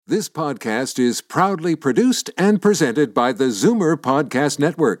This podcast is proudly produced and presented by the Zoomer Podcast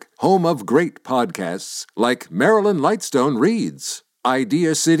Network, home of great podcasts like Marilyn Lightstone Reads,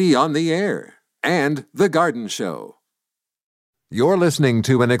 Idea City on the Air, and The Garden Show. You're listening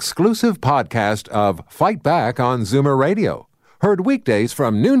to an exclusive podcast of Fight Back on Zoomer Radio, heard weekdays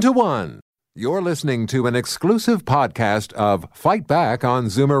from noon to 1. You're listening to an exclusive podcast of Fight Back on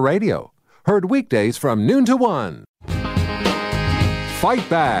Zoomer Radio, heard weekdays from noon to 1. Fight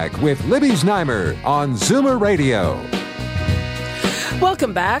Back with Libby Znaimer on Zoomer Radio.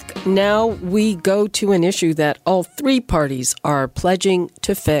 Welcome back. Now we go to an issue that all three parties are pledging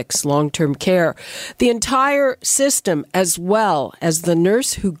to fix: long-term care. The entire system, as well as the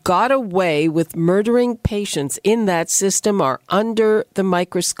nurse who got away with murdering patients in that system, are under the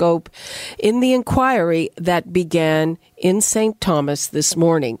microscope in the inquiry that began in St. Thomas this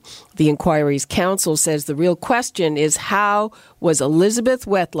morning. The inquiry's counsel says the real question is, how was Elizabeth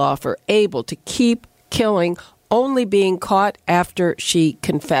Wettlaufer able to keep killing, only being caught after she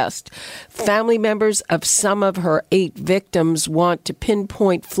confessed? Family members of some of her 8 victims want to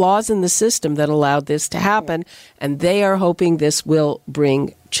pinpoint flaws in the system that allowed this to happen, and they are hoping this will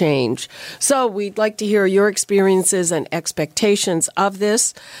bring change. So we'd like to hear your experiences and expectations of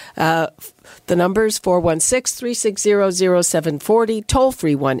this. The number's 416-360-0740,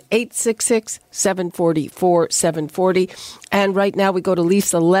 toll-free 1-866-740-4740. And right now we go to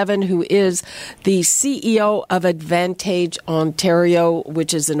Lisa Levin, who is the CEO of Advantage Ontario,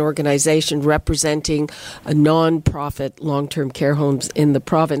 which is an organization representing a non-profit long-term care homes in the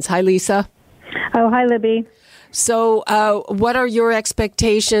province. Hi, Lisa. Oh, hi, Libby. So what are your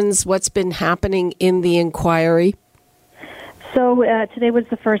expectations? What's been happening in the inquiry? So today was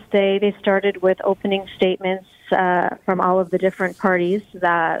the first day. They started with opening statements from all of the different parties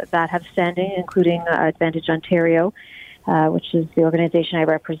that have standing, including Advantage Ontario, which is the organization I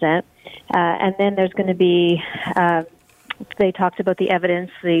represent. And then there's going to be, they talked about the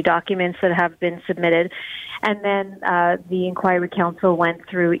evidence, the documents that have been submitted. And then the inquiry counsel went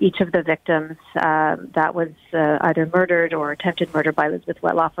through each of the victims that was either murdered or attempted murder by Elizabeth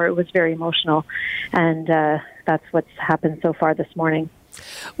Wettlaufer. It was very emotional, and that's what's happened so far this morning.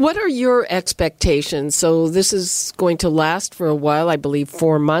 What are your expectations? So this is going to last for a while, I believe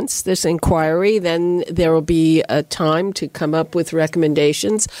 4 months, this inquiry. Then there will be a time to come up with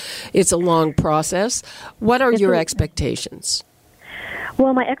recommendations. It's a long process. What are your expectations?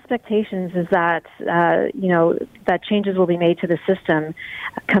 Well, my expectations is that, that changes will be made to the system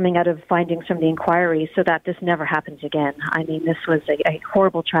coming out of findings from the inquiry so that this never happens again. I mean, this was a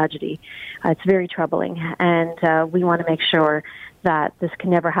horrible tragedy. It's very troubling, and we want to make sure that this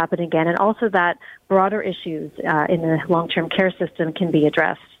can never happen again, and also that broader issues in the long-term care system can be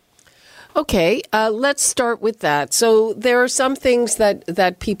addressed. Okay, let's start with that. So there are some things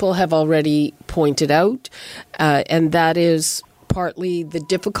that people have already pointed out, and that is partly the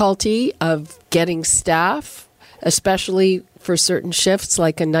difficulty of getting staff, especially for certain shifts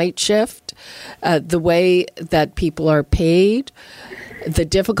like a night shift, the way that people are paid, the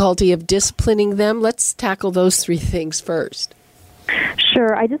difficulty of disciplining them. Let's tackle those 3 things first.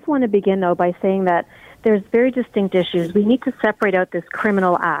 Sure. I just want to begin, though, by saying that there's very distinct issues. We need to separate out this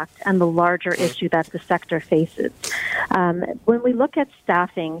criminal act and the larger issue that the sector faces. When we look at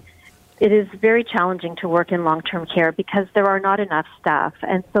staffing, it is very challenging to work in long-term care because there are not enough staff.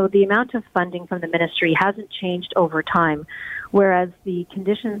 And so the amount of funding from the ministry hasn't changed over time, whereas the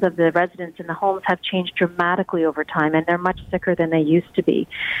conditions of the residents in the homes have changed dramatically over time, and they're much sicker than they used to be.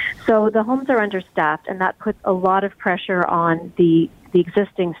 So the homes are understaffed, and that puts a lot of pressure on the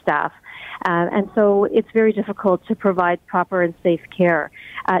existing staff. And so it's very difficult to provide proper and safe care.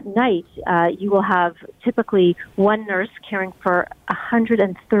 At night, you will have typically one nurse caring for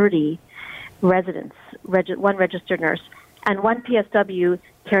 130 residents, one registered nurse, and one PSW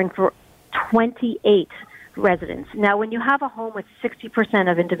caring for 28 residents. Now, when you have a home with 60%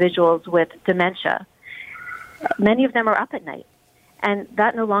 of individuals with dementia, many of them are up at night, and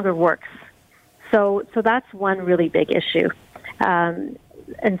that no longer works. So that's one really big issue, and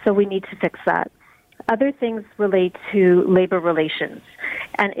so we need to fix that. Other things relate to labor relations,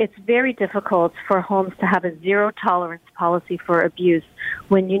 and it's very difficult for homes to have a zero-tolerance policy for abuse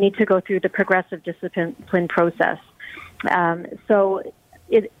when you need to go through the progressive discipline process.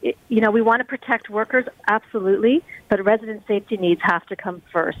 We want to protect workers, absolutely, but resident safety needs have to come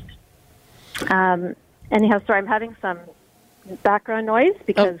first. Anyhow, sorry, I'm having some background noise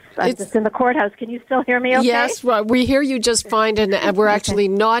because I'm just in the courthouse. Can you still hear me okay? Yes, well, we hear you just fine, and we're actually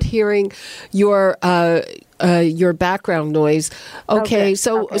not hearing your background noise. Okay,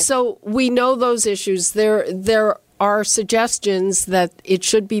 so we know those issues. There are suggestions that it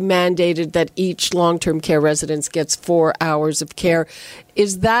should be mandated that each long-term care resident gets 4 hours of care.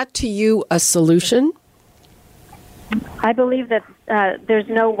 Is that to you a solution? I believe that there's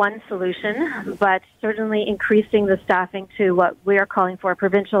no one solution, but certainly increasing the staffing to what we are calling for a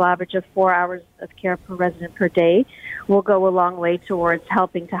provincial average of 4 hours of care per resident per day will go a long way towards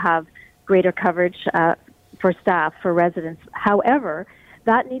helping to have greater coverage for staff, for residents. However,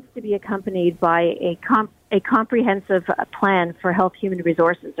 that needs to be accompanied by a comprehensive plan for health human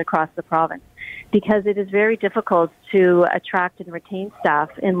resources across the province, because it is very difficult to attract and retain staff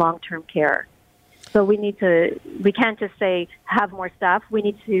in long-term care. So we can't just say have more staff. We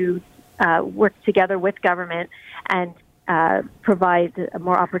need to work together with government and provide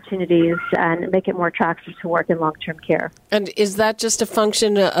more opportunities and make it more attractive to work in long-term care. And is that just a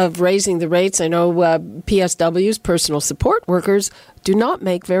function of raising the rates? I know PSWs, personal support workers, do not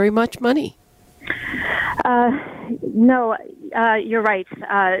make very much money. No, you're right.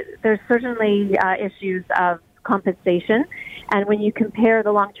 There's certainly issues of compensation. And when you compare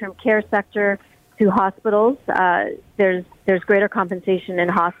the long-term care sector to hospitals, there's greater compensation in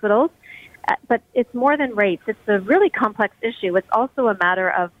hospitals. But it's more than rates. It's a really complex issue. It's also a matter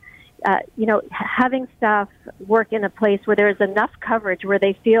of, having staff work in a place where there is enough coverage where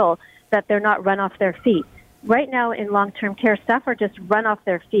they feel that they're not run off their feet. Right now in long-term care, staff are just run off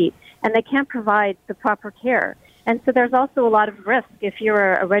their feet, and they can't provide the proper care. And so there's also a lot of risk if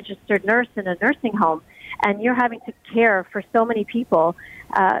you're a registered nurse in a nursing home and you're having to care for so many people,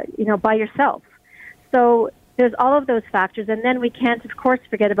 by yourself. So there's all of those factors. And then we can't, of course,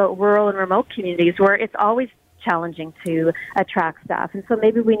 forget about rural and remote communities where it's always challenging to attract staff. And so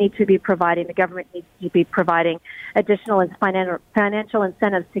maybe we need to be the government needs to be providing additional financial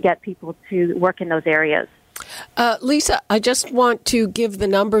incentives to get people to work in those areas. Lisa, I just want to give the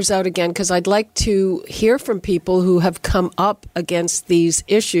numbers out again because I'd like to hear from people who have come up against these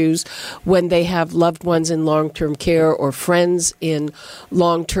issues when they have loved ones in long-term care or friends in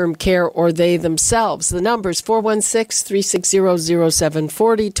long-term care or they themselves. The numbers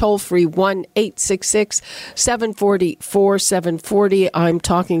 416-360-0740, toll-free 1-866-740-4740. I'm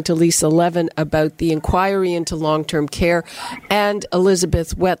talking to Lisa Levin about the inquiry into long-term care and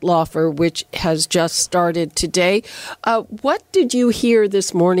Elizabeth Wetlaufer, which has just started today. What did you hear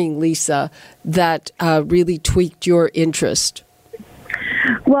this morning, Lisa, that really tweaked your interest?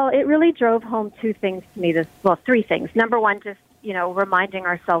 Well, it really drove home two things to me. Three things. Number one, just reminding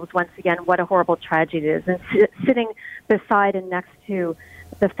ourselves once again what a horrible tragedy it is, and sitting beside and next to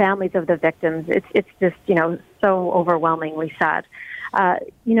the families of the victims. It's just so overwhelmingly sad.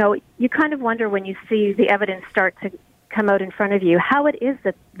 You kind of wonder when you see the evidence start to come out in front of you how it is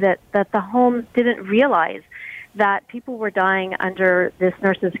that the home didn't realize that people were dying under this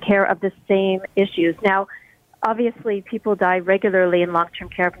nurse's care of the same issues. Now, obviously, people die regularly in long-term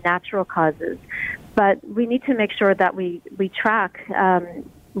care of natural causes, but we need to make sure that we track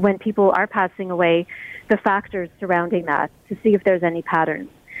when people are passing away the factors surrounding that to see if there's any patterns.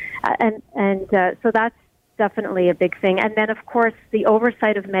 So that's definitely a big thing. And then, of course, the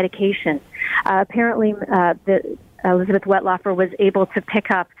oversight of medication. Apparently, Elizabeth Wetlaufer was able to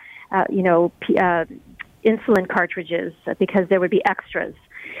pick up, insulin cartridges because there would be extras.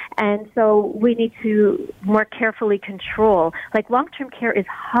 And so we need to more carefully control. Like long-term care is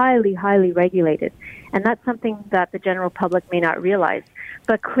highly, highly regulated, and that's something that the general public may not realize.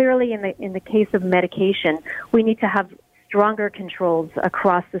 But clearly, in the case of medication, we need to have stronger controls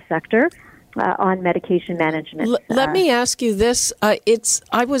across the sector on medication management. Let me ask you this. I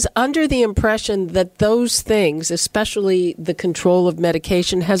was under the impression that those things, especially the control of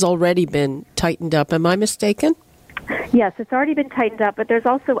medication, has already been tightened up. Am I mistaken? Yes, it's already been tightened up, but there's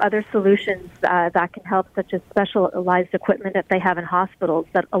also other solutions that can help, such as specialized equipment that they have in hospitals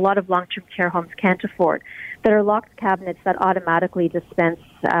that a lot of long-term care homes can't afford. There are locked cabinets that automatically dispense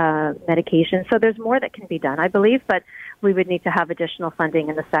medication. So there's more that can be done, I believe, but we would need to have additional funding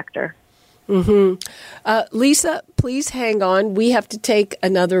in the sector. Mm-hmm. Lisa, please hang on. We have to take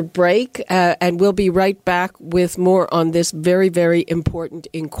another break, and we'll be right back with more on this very, very important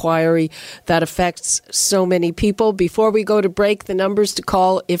inquiry that affects so many people. Before we go to break, the numbers to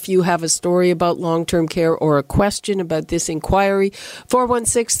call if you have a story about long-term care or a question about this inquiry,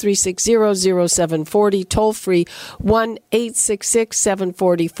 416-360-0740, toll-free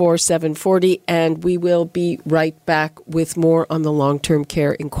 1-866-740-4740, and we will be right back with more on the long-term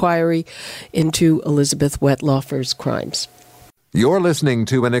care inquiry into Elizabeth Wetlaufer's crimes. You're listening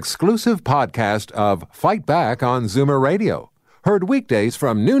to an exclusive podcast of Fight Back on Zoomer Radio. Heard weekdays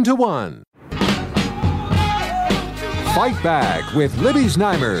from noon to 1. Fight Back with Libby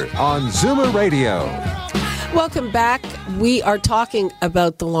Znaimer on Zoomer Radio. Welcome back. We are talking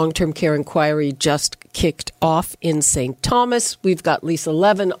about the long-term care inquiry just kicked off in St. Thomas. We've got Lisa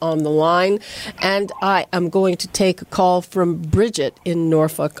Levin on the line, and I am going to take a call from Bridget in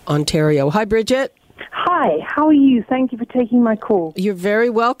Norfolk, Ontario. Hi, Bridget. Hi, how are you? Thank you for taking my call. You're very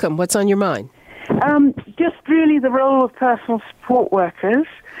welcome. What's on your mind? Just really the role of personal support workers.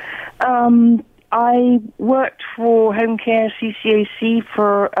 I worked for Home Care CCAC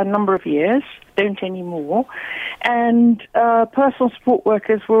for a number of years, don't anymore, and personal support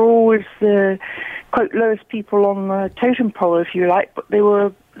workers were always the, quote, lowest people on the totem pole, if you like, but they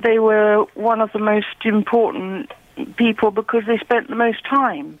were one of the most important people because they spent the most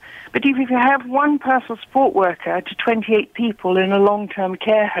time. But if you have one personal support worker to 28 people in a long-term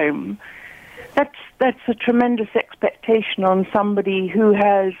care home, that's a tremendous expectation on somebody who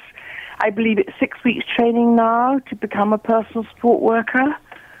has, I believe it's 6 weeks training now to become a personal support worker.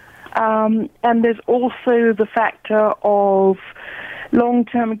 And there's also the factor of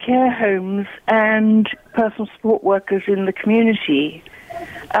long-term care homes and personal support workers in the community.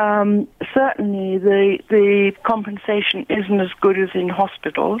 Certainly the compensation isn't as good as in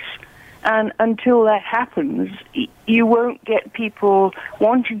hospitals. And until that happens, you won't get people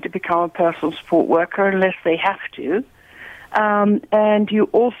wanting to become a personal support worker unless they have to. And you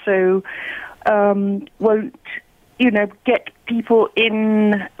also won't, get people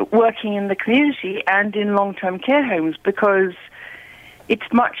working in the community and in long-term care homes because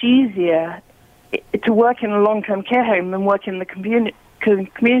it's much easier to work in a long-term care home than work in the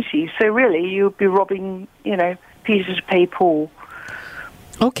community. So really, you'll be robbing, Peter to pay Paul.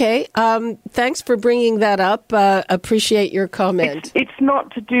 Okay. Thanks for bringing that up. Appreciate your comment. It's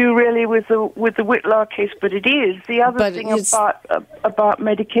not to do really with the Whitlar case, but it is. The other thing about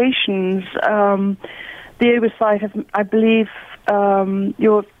medications, the oversight of, I believe,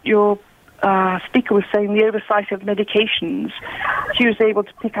 your speaker was saying the oversight of medications. She was able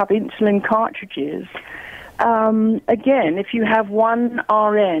to pick up insulin cartridges. Again, if you have one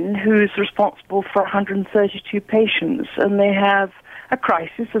RN who's responsible for 132 patients and they have a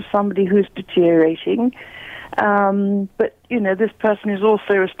crisis of somebody who's deteriorating, but this person is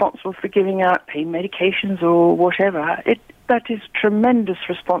also responsible for giving out pain medications or whatever. That is tremendous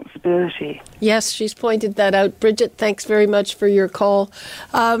responsibility. Yes, she's pointed that out. Bridget, thanks very much for your call.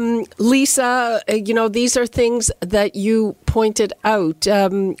 Lisa, these are things that you pointed out.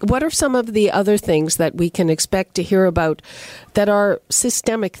 What are some of the other things that we can expect to hear about that are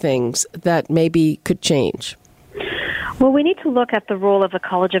systemic things that maybe could change? Well, we need to look at the role of the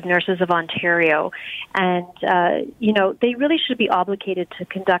College of Nurses of Ontario. And, they really should be obligated to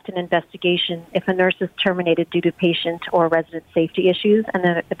conduct an investigation if a nurse is terminated due to patient or resident safety issues, and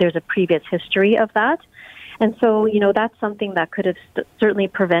then if there's a previous history of that. And so, that's something that could have certainly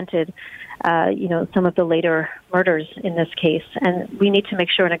prevented, some of the later murders in this case. And we need to make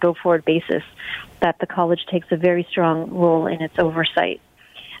sure on a go-forward basis that the college takes a very strong role in its oversight.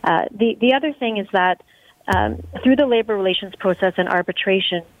 The other thing is that through the labor relations process and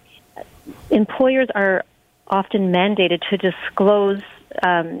arbitration, employers are often mandated to disclose,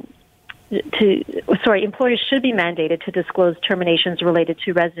 employers should be mandated to disclose terminations related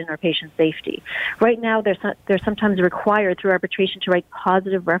to resident or patient safety. Right now, they're sometimes required through arbitration to write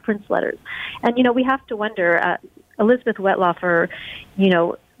positive reference letters. And, we have to wonder, Elizabeth Wettlaufer,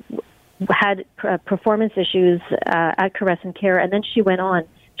 had performance issues at Carescent Care, and then she went on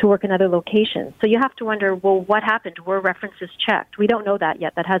to work in other locations. So you have to wonder, well, what happened? Were references checked? We don't know that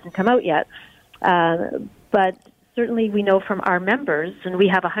yet. That hasn't come out yet. But certainly we know from our members, and we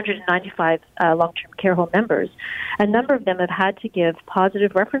have 195 long-term care home members, a number of them have had to give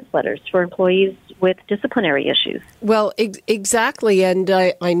positive reference letters for employees with disciplinary issues. Well, exactly. And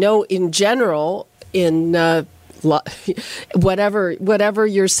I know in general, in whatever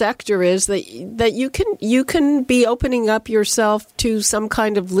your sector is, that you can be opening up yourself to some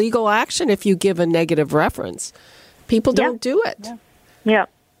kind of legal action if you give a negative reference. People don't do it. Yeah.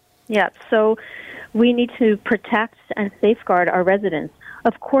 So we need to protect and safeguard our residents.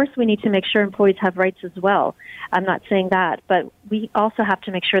 Of course, we need to make sure employees have rights as well. I'm not saying that, but we also have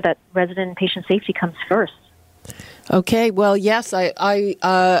to make sure that resident and patient safety comes first. Okay, well, yes, and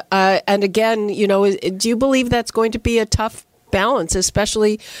again, do you believe that's going to be a tough balance,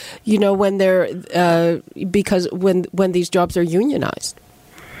 especially, when they're because when these jobs are unionized?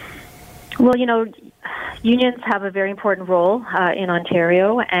 Well, unions have a very important role in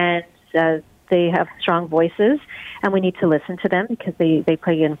Ontario, and they have strong voices, and we need to listen to them because they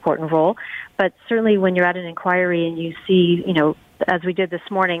play an important role. But certainly when you're at an inquiry and you see, as we did this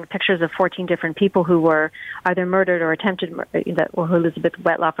morning, pictures of 14 different people who were either murdered or attempted, or who Elizabeth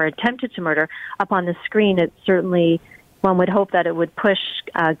Wetlaufer attempted to murder up on the screen, it certainly, one would hope that it would push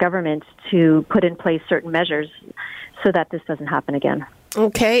government to put in place certain measures so that this doesn't happen again.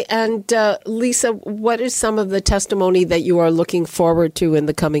 Okay. And Lisa, what is some of the testimony that you are looking forward to in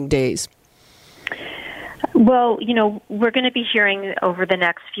the coming days? Well, we're going to be hearing over the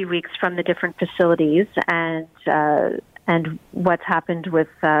next few weeks from the different facilities and what's happened with,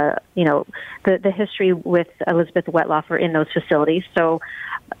 the history with Elizabeth Wetlaufer in those facilities. So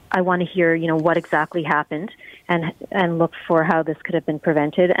I want to hear, what exactly happened and look for how this could have been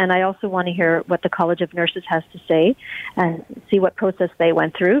prevented. And I also want to hear what the College of Nurses has to say and see what process they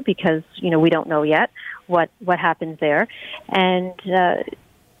went through because, we don't know yet what happened there. And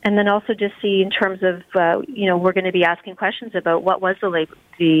then also just see in terms of, we're going to be asking questions about what was the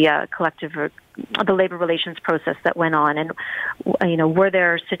labor relations process that went on, and were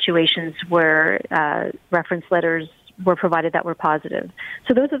there situations where reference letters were provided that were positive.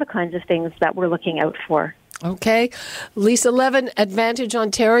 So those are the kinds of things that we're looking out for. Okay. Lisa Levin, Advantage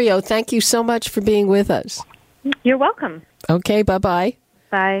Ontario, thank you so much for being with us. You're welcome. Okay, bye-bye.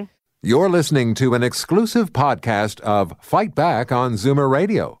 Bye. You're listening to an exclusive podcast of Fight Back on Zoomer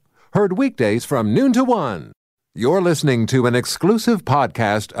Radio, heard weekdays from noon to 1. You're listening to an exclusive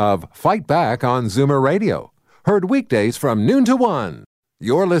podcast of Fight Back on Zoomer Radio, heard weekdays from noon to 1.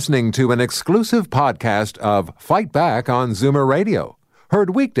 You're listening to an exclusive podcast of Fight Back on Zoomer Radio,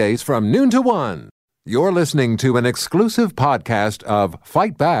 heard weekdays from noon to 1. You're listening to an exclusive podcast of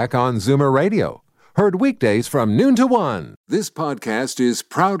Fight Back on Zoomer Radio, heard weekdays from noon to 1. This podcast is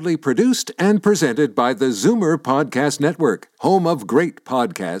proudly produced and presented by the Zoomer Podcast Network, home of great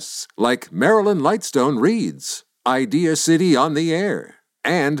podcasts like Marilyn Lightstone Reads, Idea City on the Air,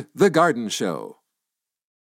 and The Garden Show.